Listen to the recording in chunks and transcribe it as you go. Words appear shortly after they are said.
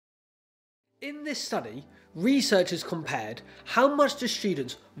In this study, researchers compared how much do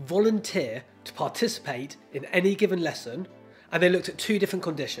students volunteer to participate in any given lesson, and they looked at two different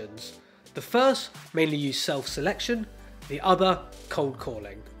conditions. The first mainly used self-selection, the other cold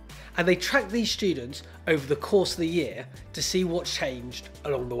calling. And they tracked these students over the course of the year to see what changed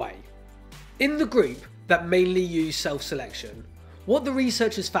along the way. In the group that mainly used self-selection, what the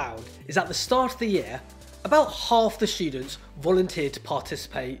researchers found is at the start of the year, about half the students volunteered to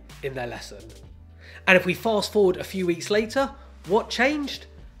participate in their lesson. And if we fast forward a few weeks later, what changed?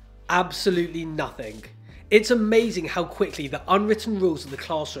 Absolutely nothing. It's amazing how quickly the unwritten rules of the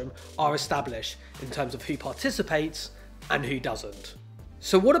classroom are established in terms of who participates and who doesn't.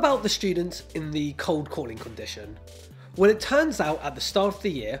 So what about the students in the cold calling condition? Well, it turns out at the start of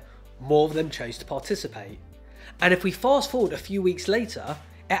the year, more of them chose to participate. And if we fast forward a few weeks later,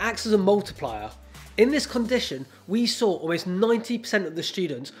 it acts as a multiplier. In this condition, we saw almost 90% of the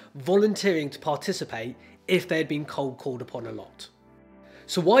students volunteering to participate if they had been cold called upon a lot.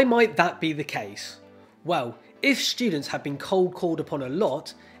 So why might that be the case? Well, if students have been cold called upon a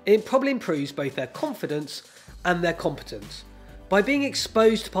lot, it probably improves both their confidence and their competence. By being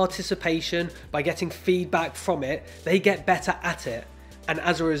exposed to participation, by getting feedback from it, they get better at it, and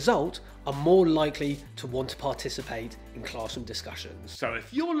as a result, are more likely to want to participate in classroom discussions. So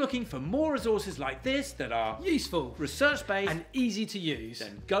if you're looking for more resources like this that are Useful, research-based and easy to use,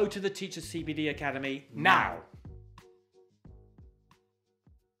 then go to the Teacher CPD Academy now.